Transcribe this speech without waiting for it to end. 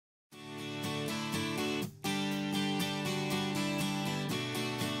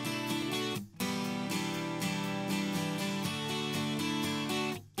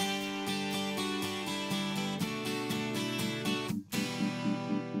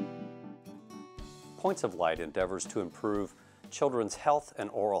Points of Light endeavors to improve children's health and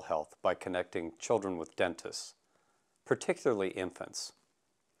oral health by connecting children with dentists, particularly infants.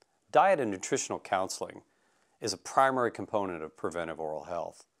 Diet and nutritional counseling is a primary component of preventive oral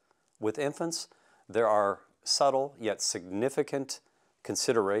health. With infants, there are subtle yet significant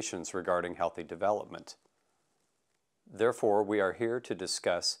considerations regarding healthy development. Therefore, we are here to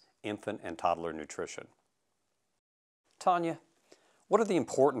discuss infant and toddler nutrition. Tanya, what are the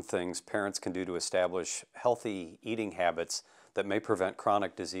important things parents can do to establish healthy eating habits that may prevent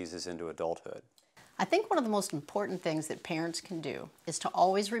chronic diseases into adulthood? I think one of the most important things that parents can do is to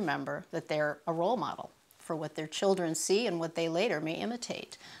always remember that they're a role model for what their children see and what they later may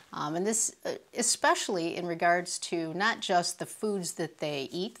imitate. And this especially in regards to not just the foods that they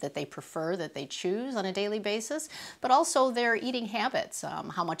eat, that they prefer, that they choose on a daily basis, but also their eating habits,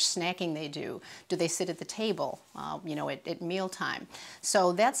 how much snacking they do. Do they sit at the table, at mealtime?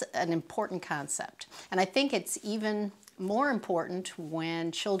 So that's an important concept. And I think it's even more important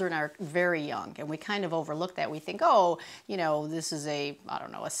when children are very young, and we kind of overlook that. We think, oh, this is a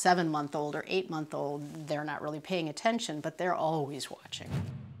 7-month-old or 8-month-old, they're not really paying attention, but they're always watching.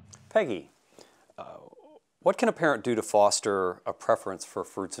 Peggy, what can a parent do to foster a preference for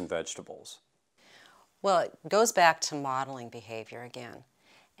fruits and vegetables? Well, it goes back to modeling behavior again.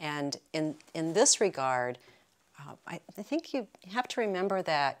 And in this regard, I think you have to remember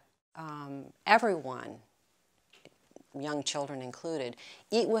that everyone, young children included,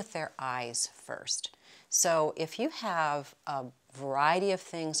 eat with their eyes first. So if you have a variety of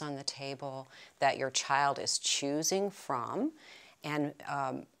things on the table that your child is choosing from, and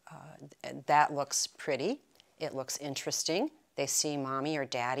that looks pretty, it looks interesting, they see mommy or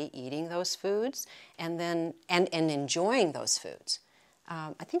daddy eating those foods and enjoying those foods.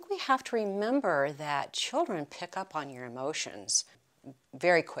 I think we have to remember that children pick up on your emotions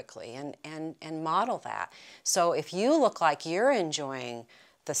very quickly and model that. So if you look like you're enjoying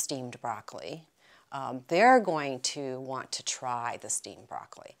the steamed broccoli, they're going to want to try the steamed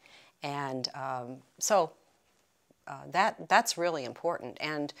broccoli. And that's really important.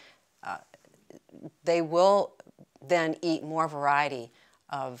 And they will then eat more variety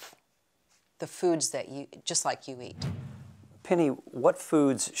of the foods that just like you eat. Penny, what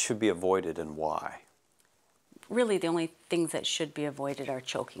foods should be avoided and why? Really, the only things that should be avoided are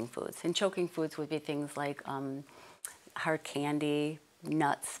choking foods. And choking foods would be things like hard candy,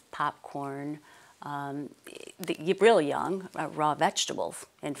 nuts, popcorn, really young, raw vegetables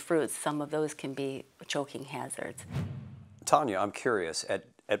and fruits. Some of those can be choking hazards. Tanya, I'm curious,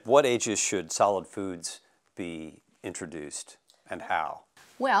 at what ages should solid foods be introduced and how?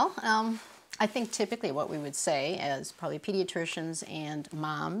 Well, I think typically what we would say as probably pediatricians and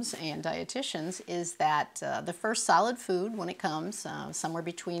moms and dietitians is that the first solid food when it comes somewhere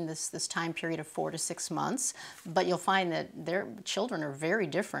between this time period of 4 to 6 months, but you'll find that their children are very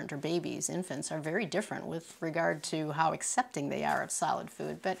different, or babies, infants are very different with regard to how accepting they are of solid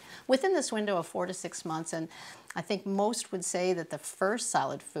food. But within this window of 4 to 6 months, and I think most would say that the first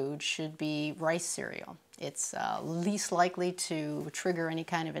solid food should be rice cereal. It's least likely to trigger any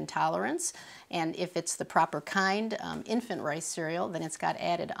kind of intolerance, and if it's the proper kind, infant rice cereal, then it's got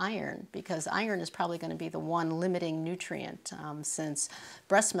added iron, because iron is probably going to be the one limiting nutrient, since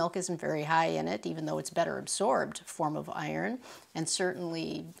breast milk isn't very high in it, even though it's better absorbed form of iron, and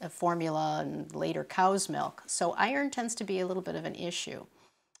certainly formula and later cow's milk. So iron tends to be a little bit of an issue.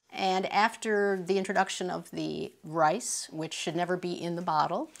 And after the introduction of the rice, which should never be in the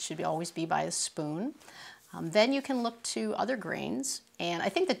bottle, should always be by a spoon, then you can look to other grains. And I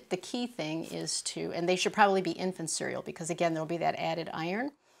think that the key thing is and they should probably be infant cereal, because again, there'll be that added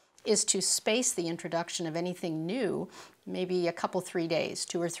iron, is to space the introduction of anything new, maybe a couple, 3 days,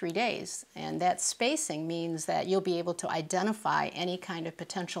 2 or 3 days. And that spacing means that you'll be able to identify any kind of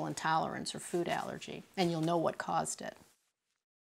potential intolerance or food allergy, and you'll know what caused it.